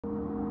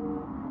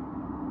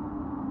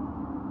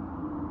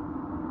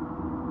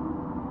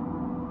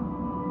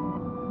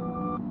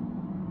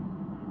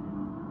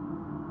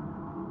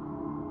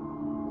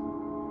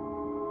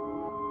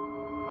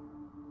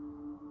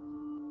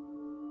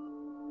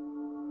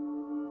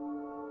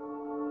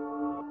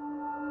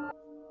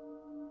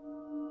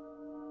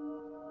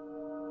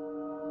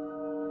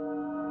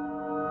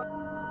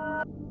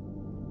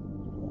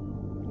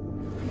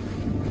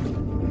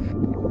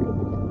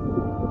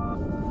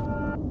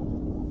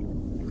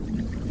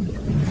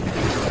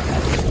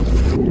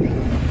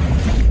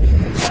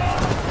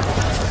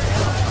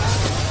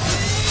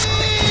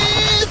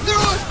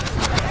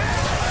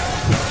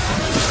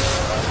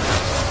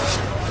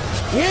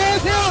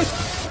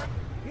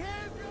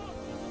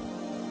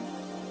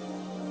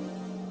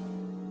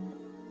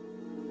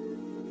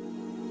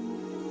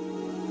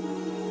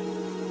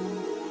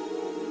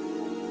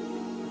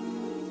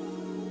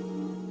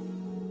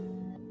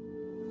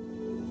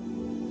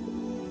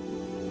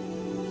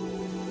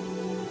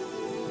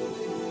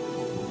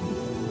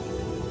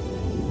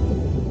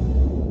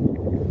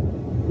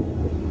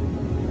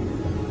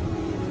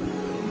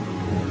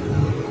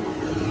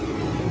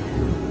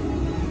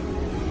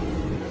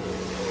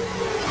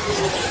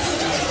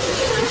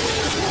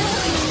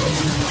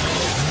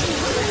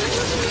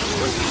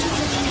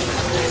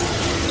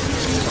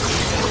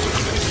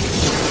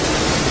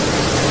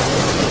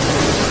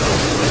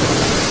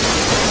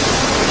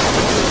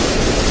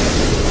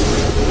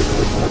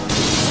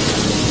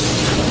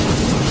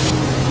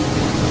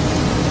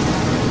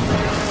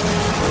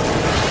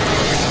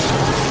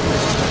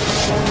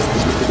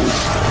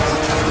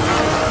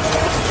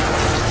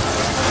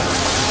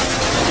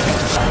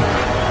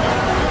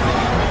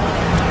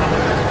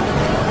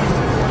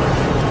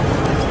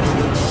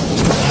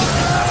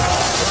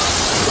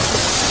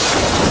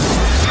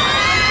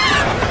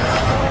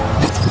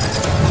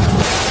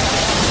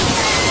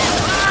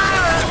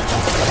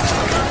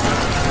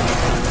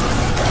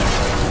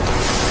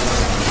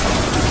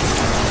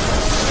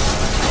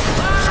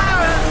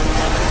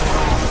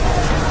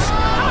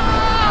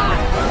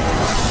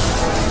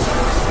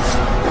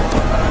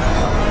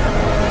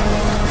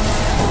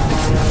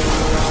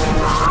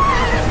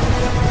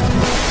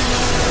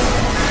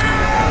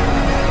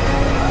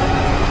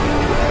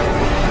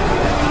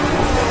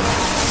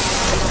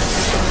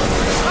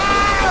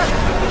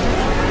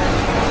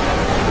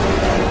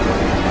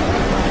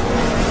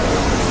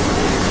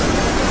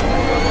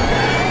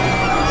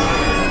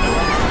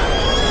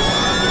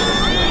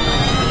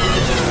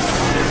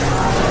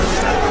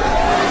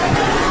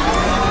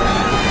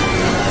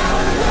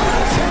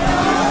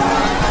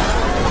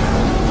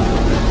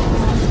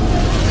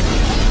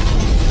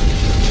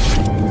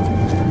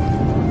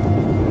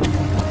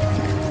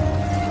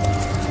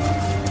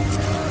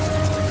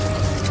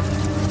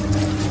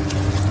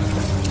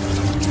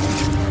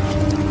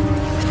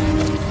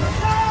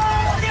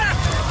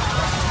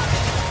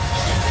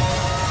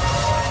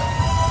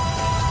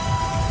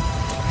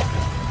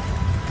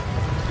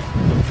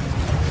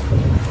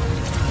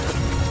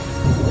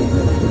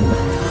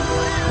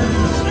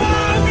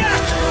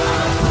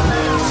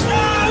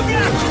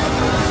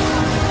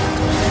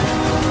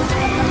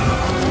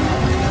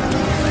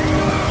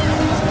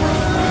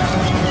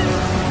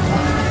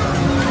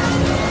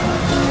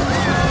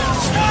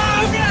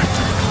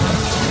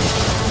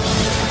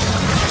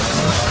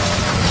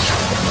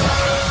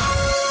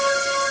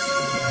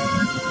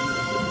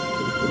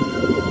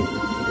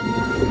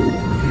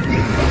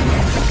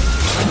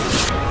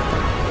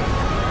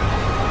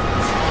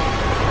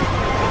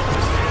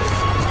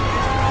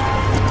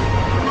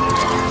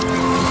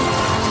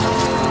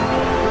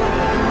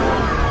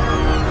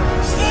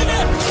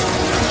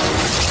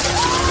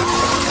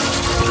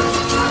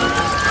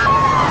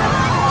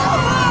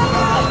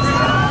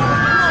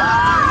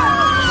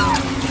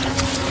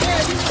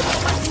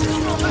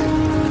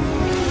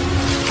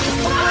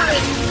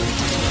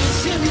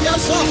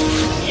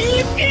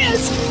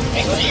Pies!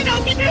 Eglina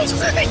mi ne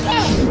usudika!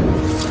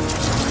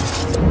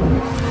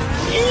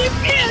 I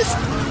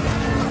pies!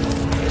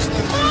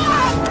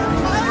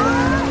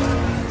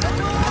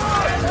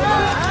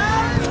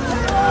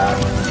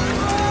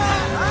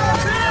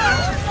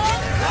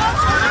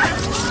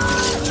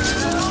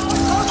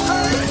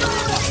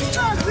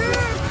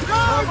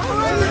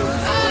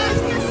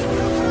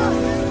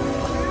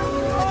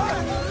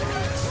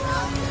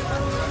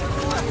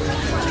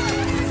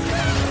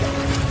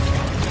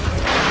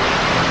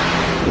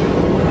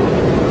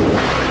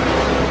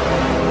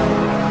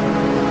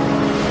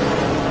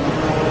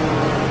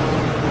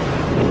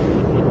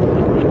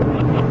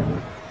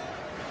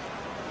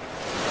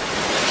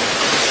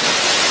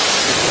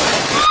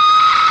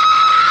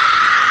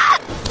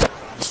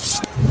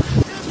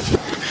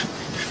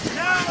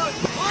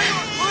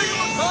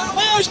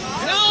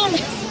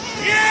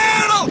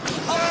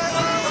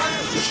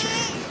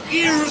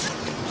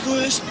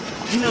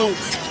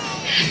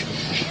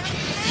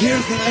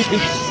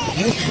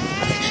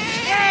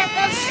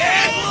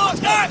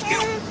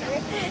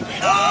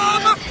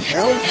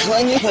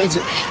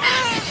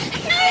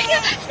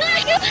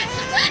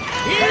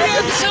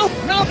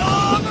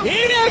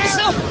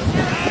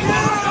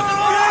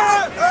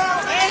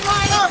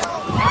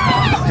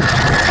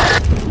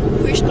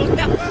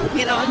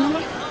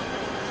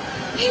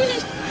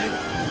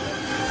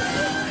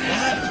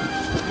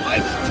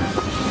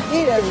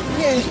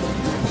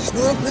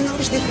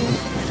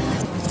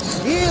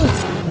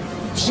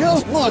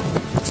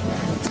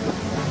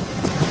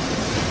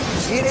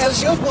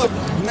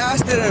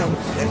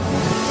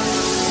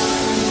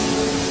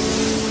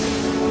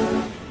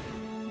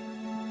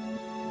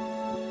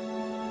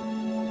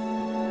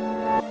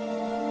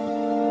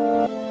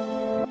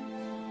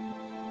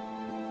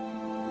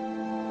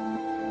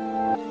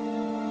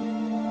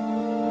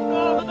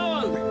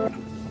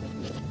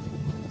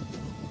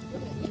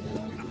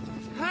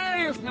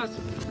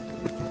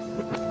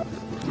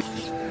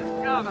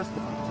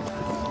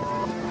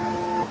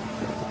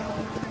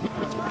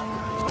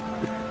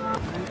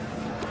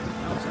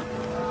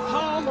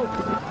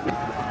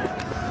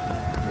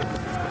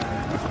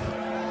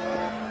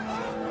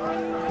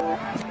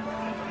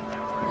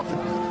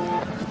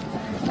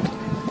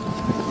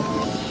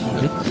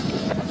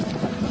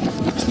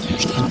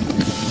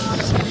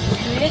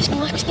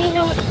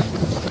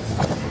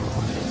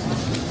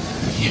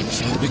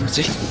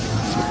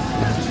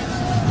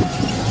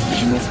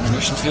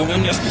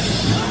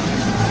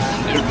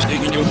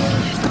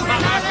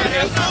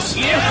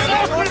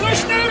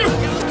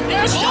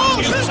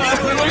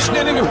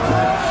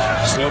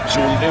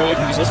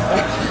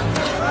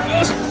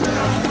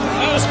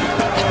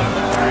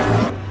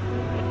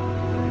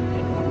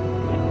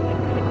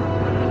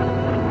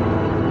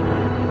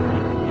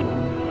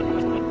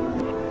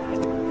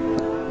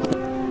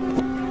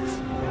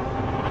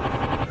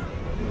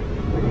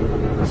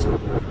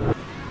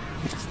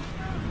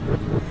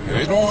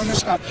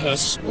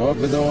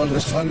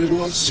 Torpedoed van de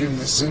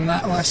Lusitania is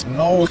not less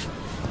nodig.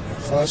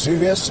 Als u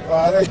wist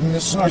waar ik in de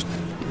snort.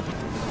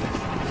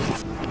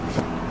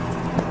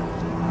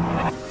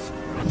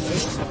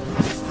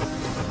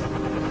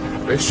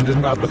 Wees je de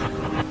natte.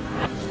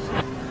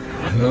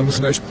 En dan is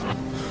niet.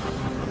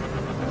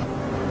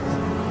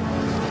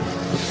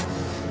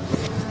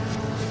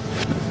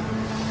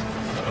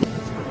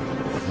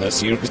 Dat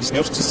is hier op het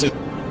nieuwste zit.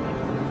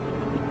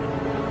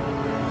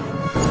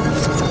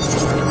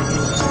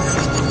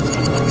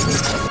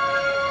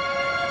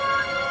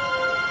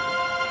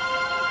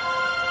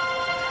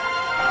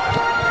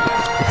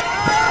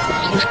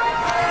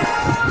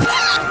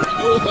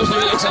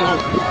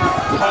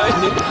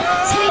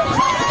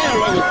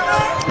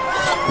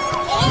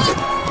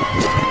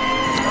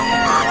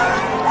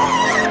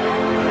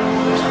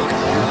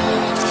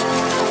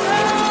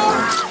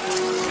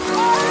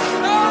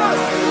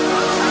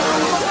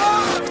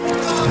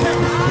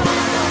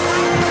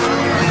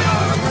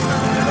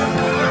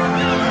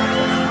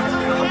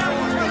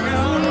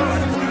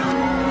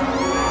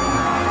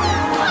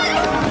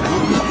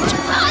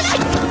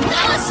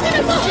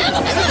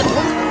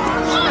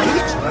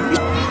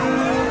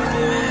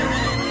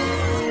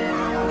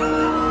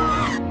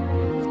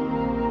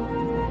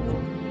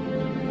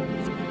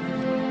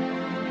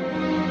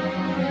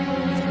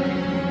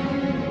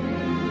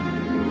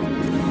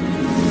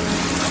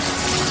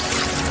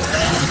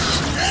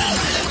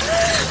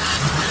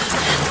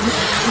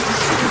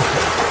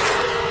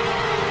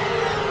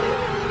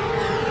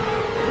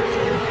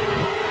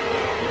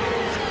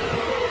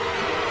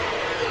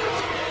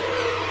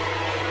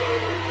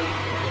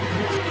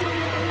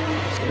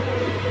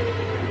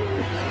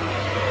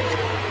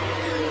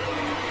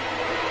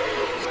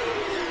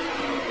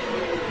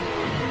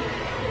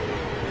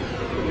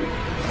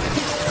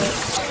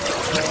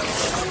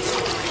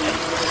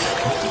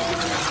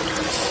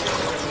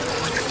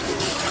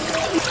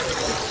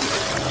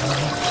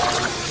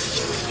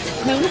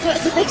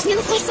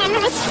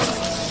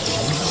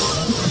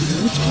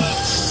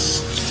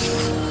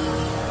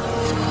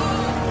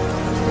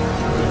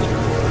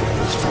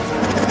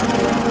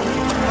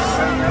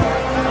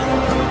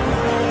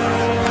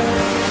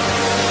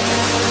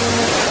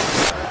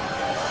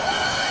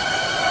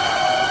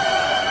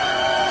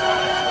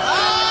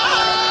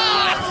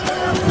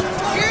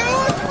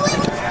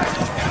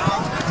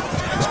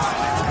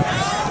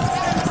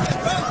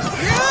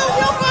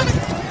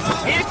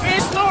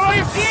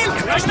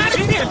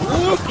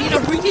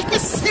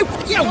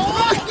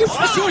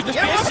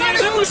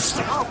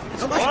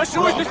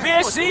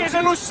 Messi is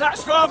a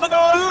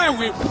Lusitania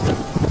Olympic.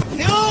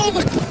 No!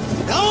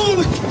 No!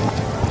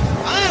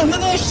 I am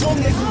not sure.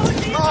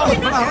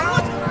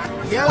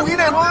 Ja, wie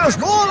der neue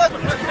Schule.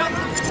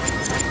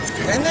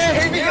 En nee,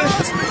 heb ik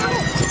het.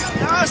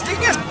 Ja,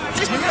 stinkers.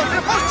 Het is niet op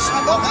de box.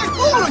 Het gaat echt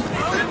moeilijk.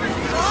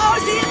 Oh,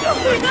 zie je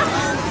toch niet?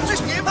 Het is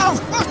niet meer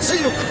op box, zie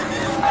je.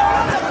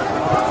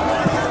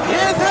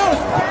 Ja, wel.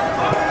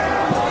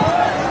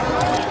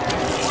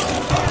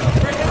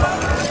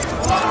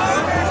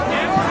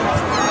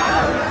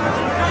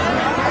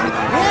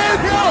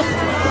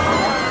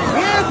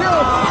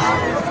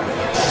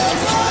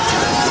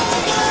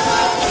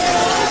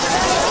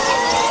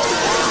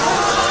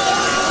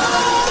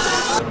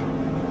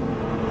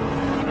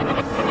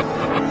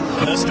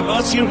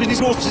 What's hier in die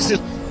hoofd?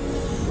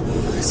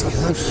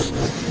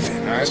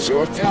 Ja,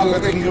 zo alle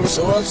dingen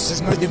zoals het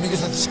is nooit meer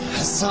gezegd.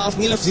 Saaf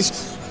niet of is.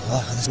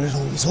 Dat is net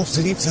om zo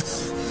te liefde. Het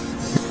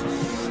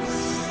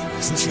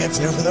is een schep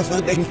naar vanaf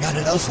van denk ik aan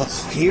het alfa.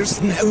 Hier is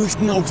een oude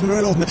knoop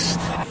meer op me.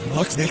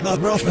 Maakt niet maar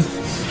braf me.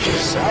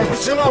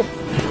 Saaf zo.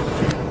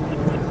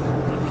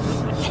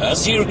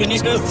 Als hier in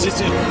die hoofd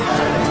zitten.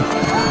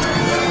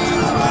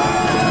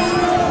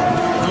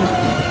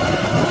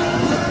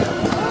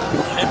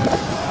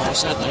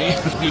 Zat daar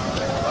hier.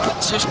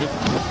 Zes nu.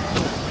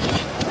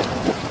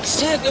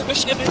 Zet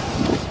beschrijven.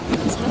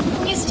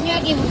 Is het nu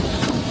again?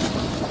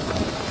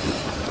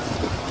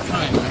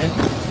 Hi man.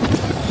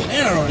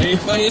 Error,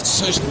 maar het is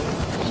zes.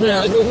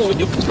 Ja, ik wil het.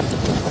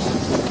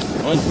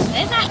 Wat?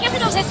 Nee, ik heb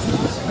het al gezegd.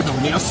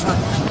 Nou, niet af.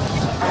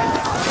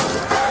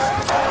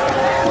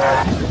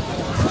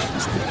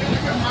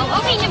 Nou,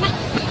 ook niet, maar...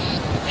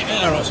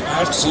 Error is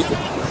uitgezien.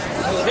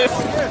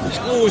 Even.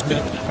 Zo is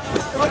het.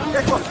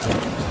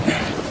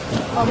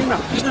 Alina,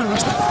 Is nou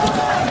rustig.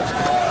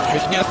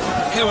 Weet je niet?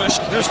 Heel erg.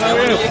 Dus nou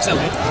weer. Ik zal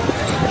het.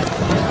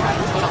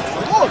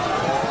 goed.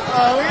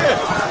 Alina.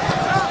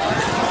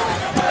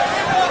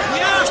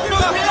 Ja,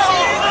 stop.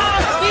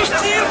 Is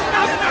het hier?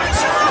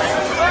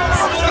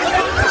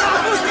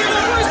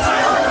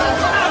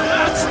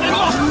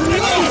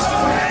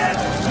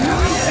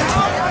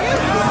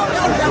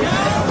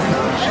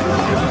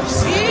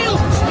 Ziel!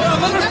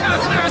 Wat is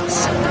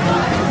dat?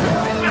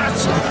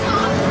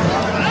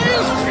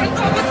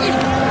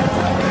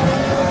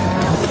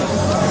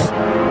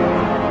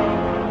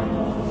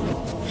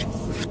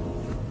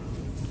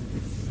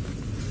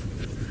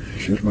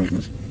 Şur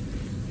bakmaz.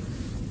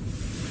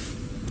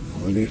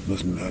 Öyle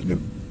yapmasın lazım.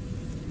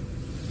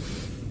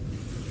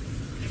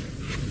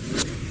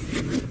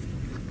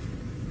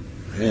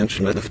 Ja,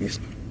 schon auf mich.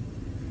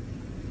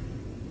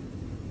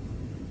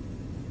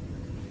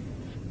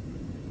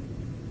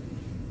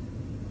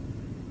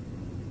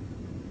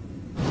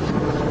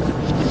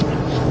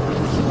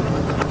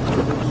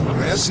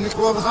 Es ist nicht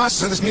was,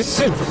 das ist nicht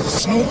Sinn.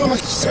 Snoepen met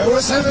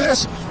zelfs en de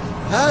rest.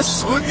 Ja,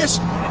 zo is.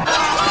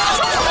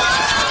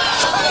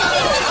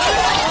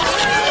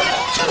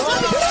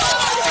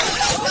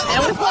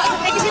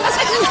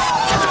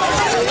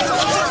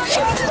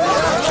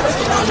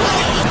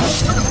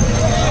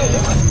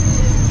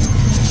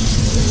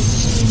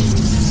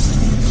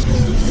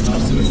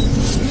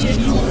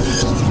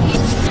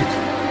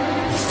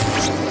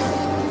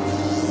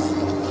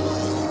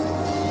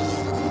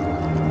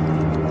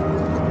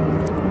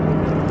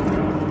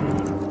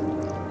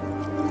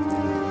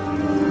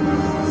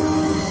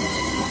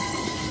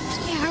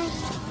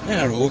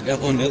 Ja, ook. Ja,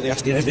 gewoon heel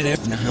erg direct weer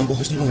naar Hamburg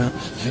is niet normaal.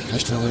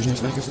 Ik ga wel eens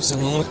even lekker voor zo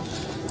lang.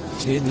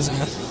 Zie je, dat is aan.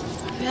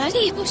 Ja,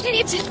 die moest er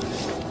niet zijn.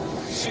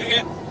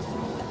 Zeg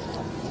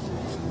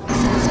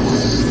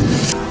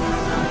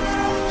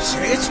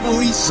Steeds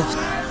Louise.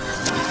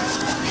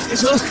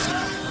 Is ook.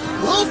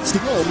 Wat?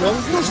 Oh, man.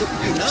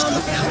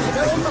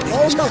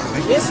 Oh, man.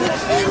 Yes.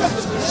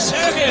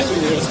 Zeg je!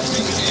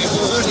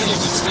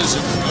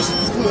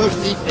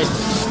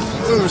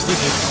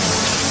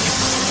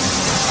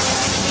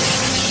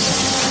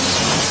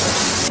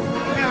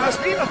 Ja,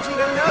 spiro,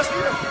 ja,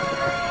 spiro.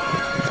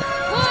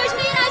 Oh, is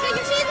niet uit,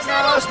 ik zie het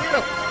Ja, snel.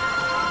 spiro.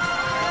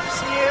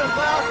 Zie je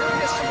wel voor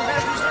je zo'n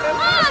best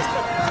Maas!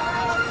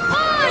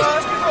 Maas! Ja,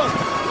 spiro.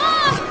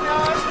 Maas! Ja,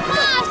 spiro.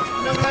 Maas!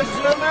 Dan blijf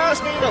je zo naar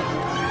spiro.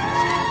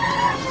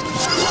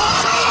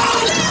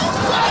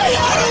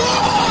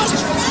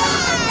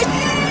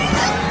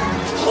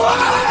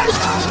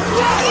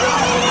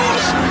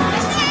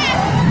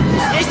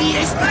 Is die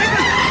eens?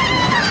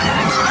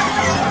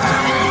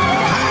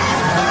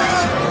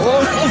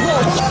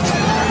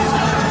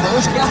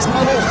 Los, gas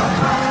maar op.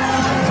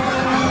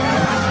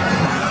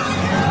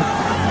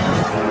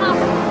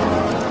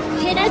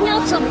 Hey, dat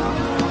meldt zo.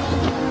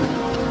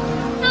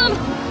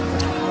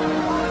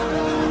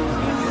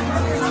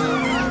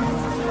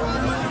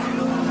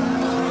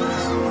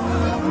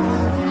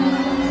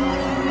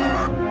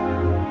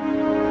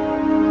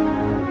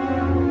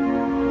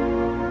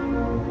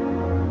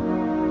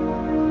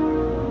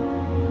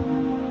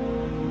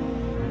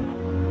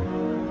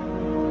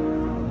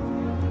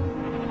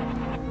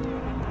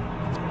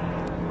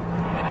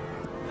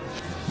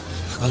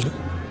 Hallo?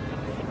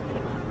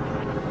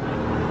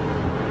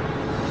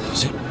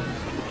 Zie.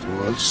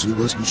 She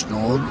wasn't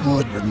snowed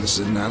mud, and this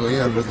is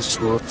Nelly over the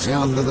score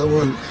found of the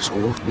world, so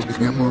we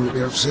became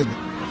more upset.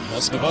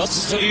 Has de was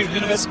is hier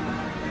in West.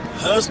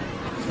 Has.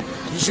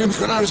 Die sind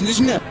gerade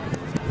nicht mehr.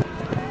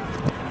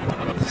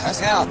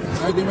 Das ja,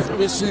 die mit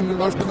bisschen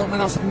läuft doch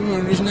mal auf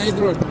nicht nicht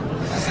durch.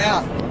 Das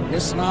ja,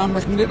 jetzt nahm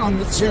ich den an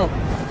mit so.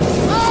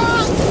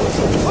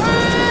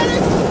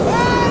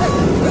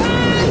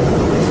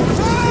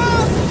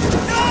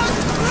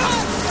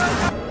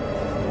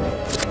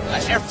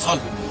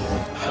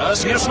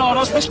 Has hier snel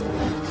als best.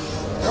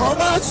 Ja,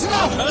 maar het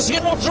snel. Has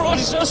hier nog zo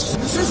is das.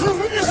 Das ist so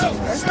viel. Das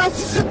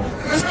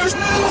ist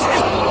schnell.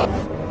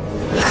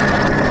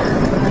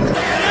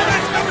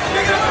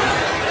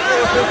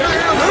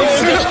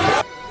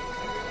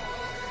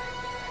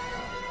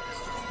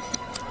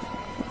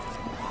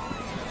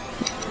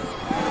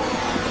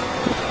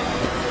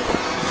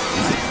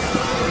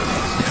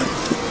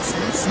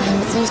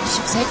 Richtig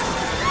upset.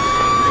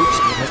 Ich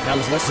weiß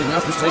alles, was sie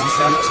nachgestrichen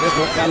haben. Es wird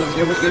noch gar nicht,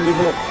 wir müssen die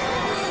Wohnung.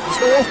 Ich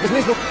stehe auf, bis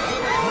nicht noch.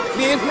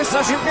 Wie ein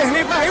Messer schiebt mich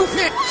nicht mehr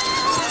Hilfe.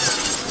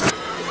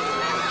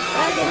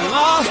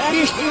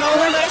 Ich bin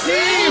auch in der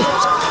See.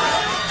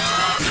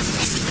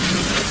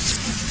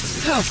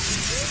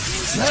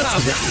 Schnell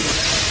auf.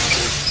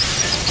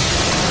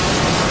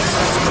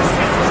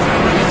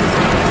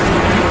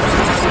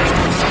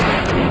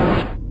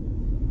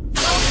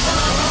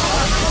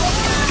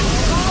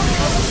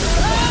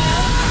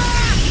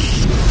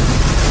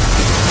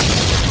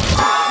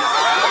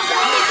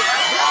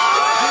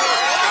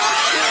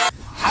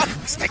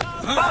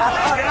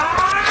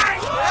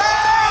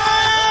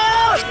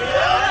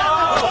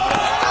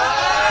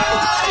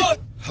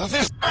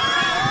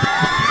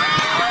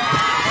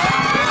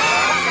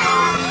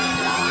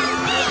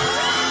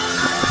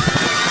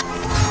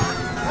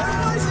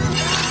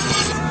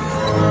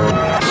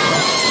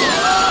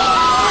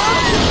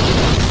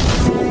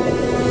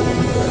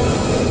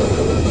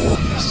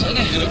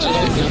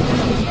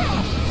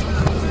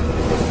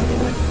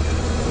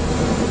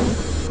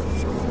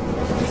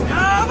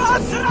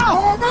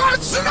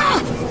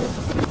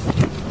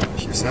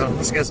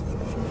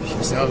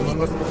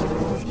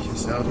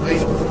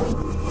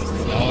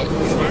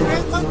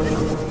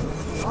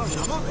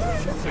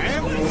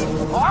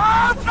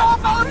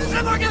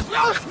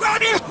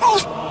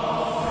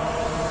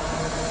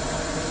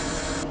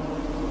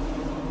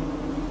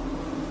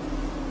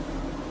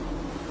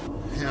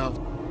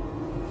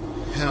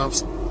 Help.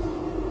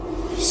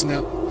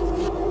 Snap.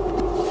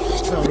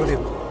 Snap, ready.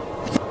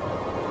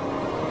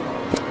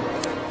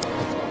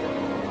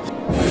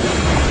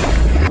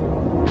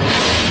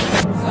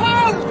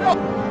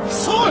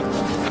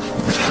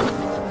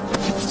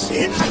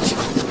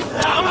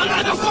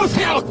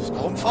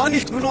 Warum fahr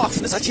nicht nur noch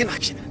offenes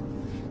Satinakchen?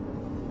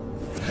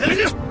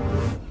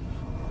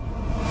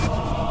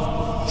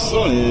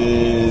 So.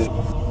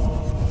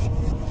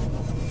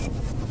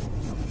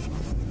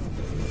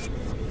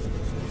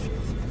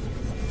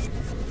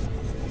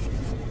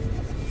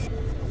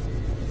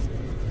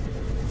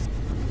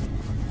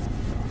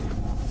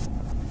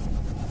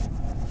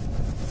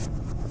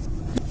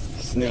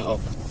 Снял.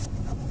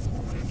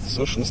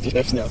 Сущности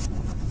не снял.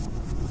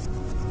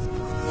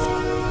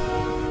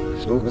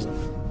 Что сказал?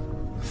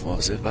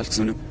 Фозе,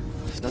 балксуным.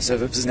 Das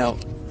erwirbt es now.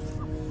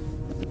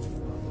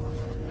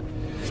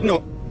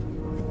 No.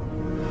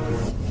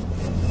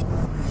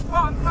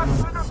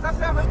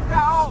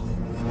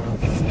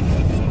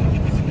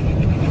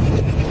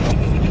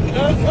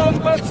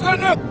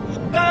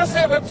 Das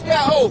erwirbt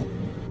now.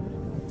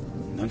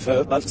 Dann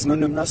verwirbt es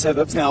nun, das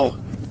erwirbt now.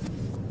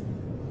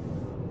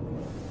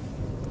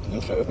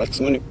 Dann verwirbt es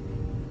nun,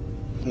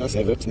 das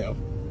erwirbt now.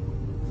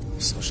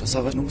 So, das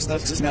aber nun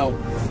stark ist now.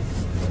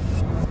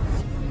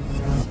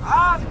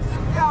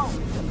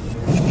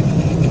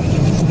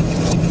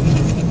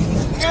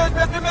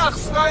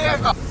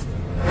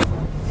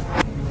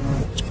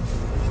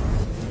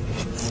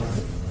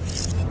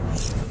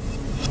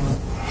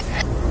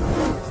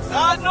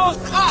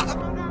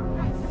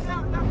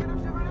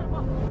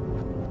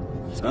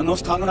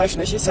 Nos kanun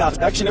ayfneşi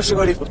saat akşine şu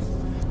golü.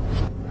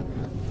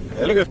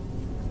 Elge.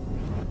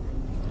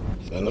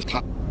 Sen nos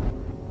kan.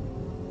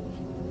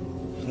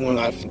 Nun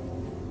ayf.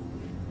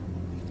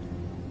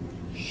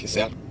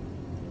 Saat.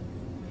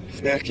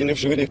 Akşine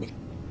şu golü.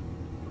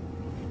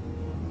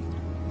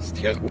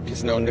 Stjer gut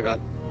ist na unter.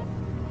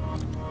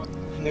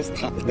 Nes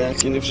trat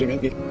akşine şu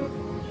golü.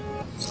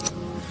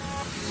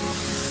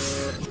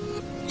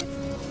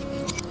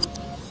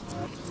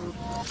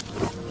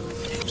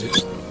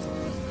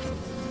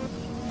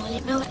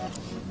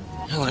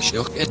 Helaas,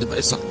 joh, het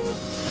is dat.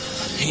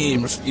 Hé,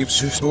 maar je hebt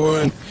zus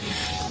horen.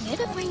 Nee,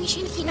 dat breng je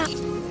in de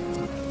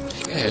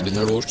Ja,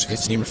 de roos, het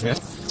is niet meer ver.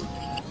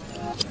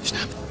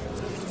 Snap.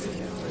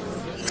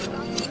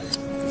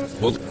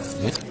 Wat?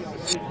 Nee.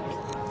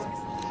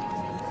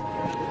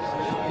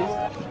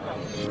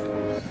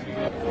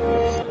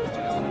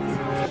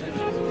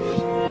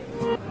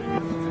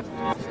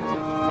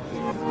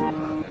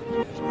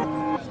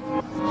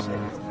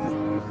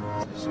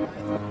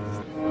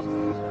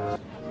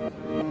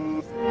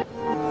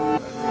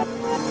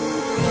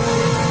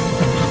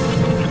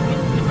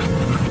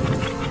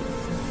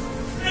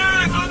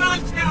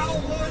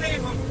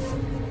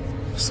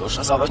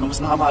 Слушай, aber du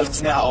musst haben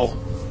als näher auch.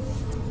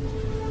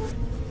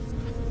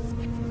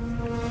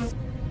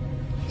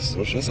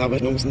 Слушай, aber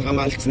du musst haben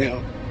als näher.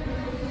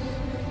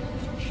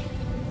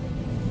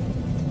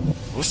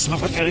 Was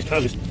noch was gerät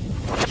alles?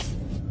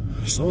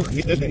 So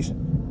geht das nicht.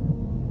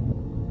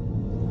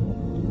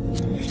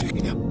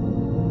 Genau.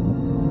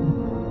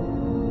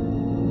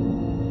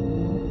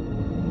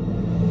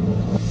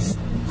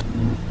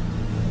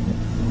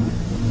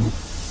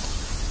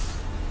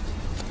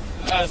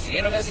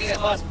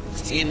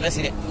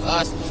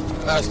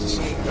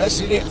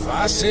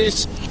 Was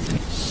ist?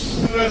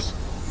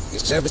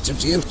 Ich habe zum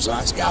Ziel zu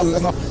als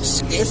Galle noch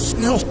Skift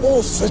noch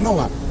offen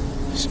noch.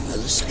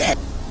 Skip.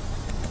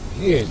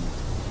 Hier.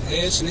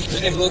 Ist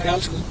nicht mehr wohl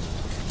ganz gut.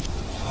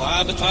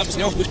 Aber das ist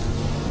nicht gut.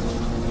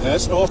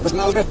 Es noch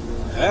besnallt.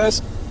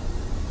 Es.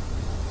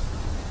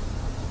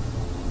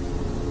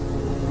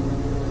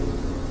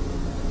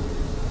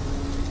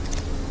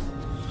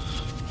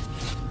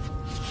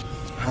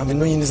 Haben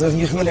wir nur so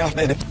nicht mal ja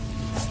beide.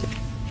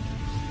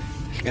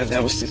 Ich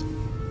werde was ist.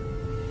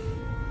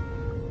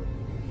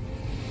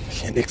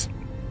 Ich nix.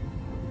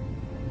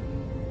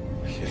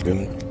 Ich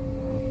bin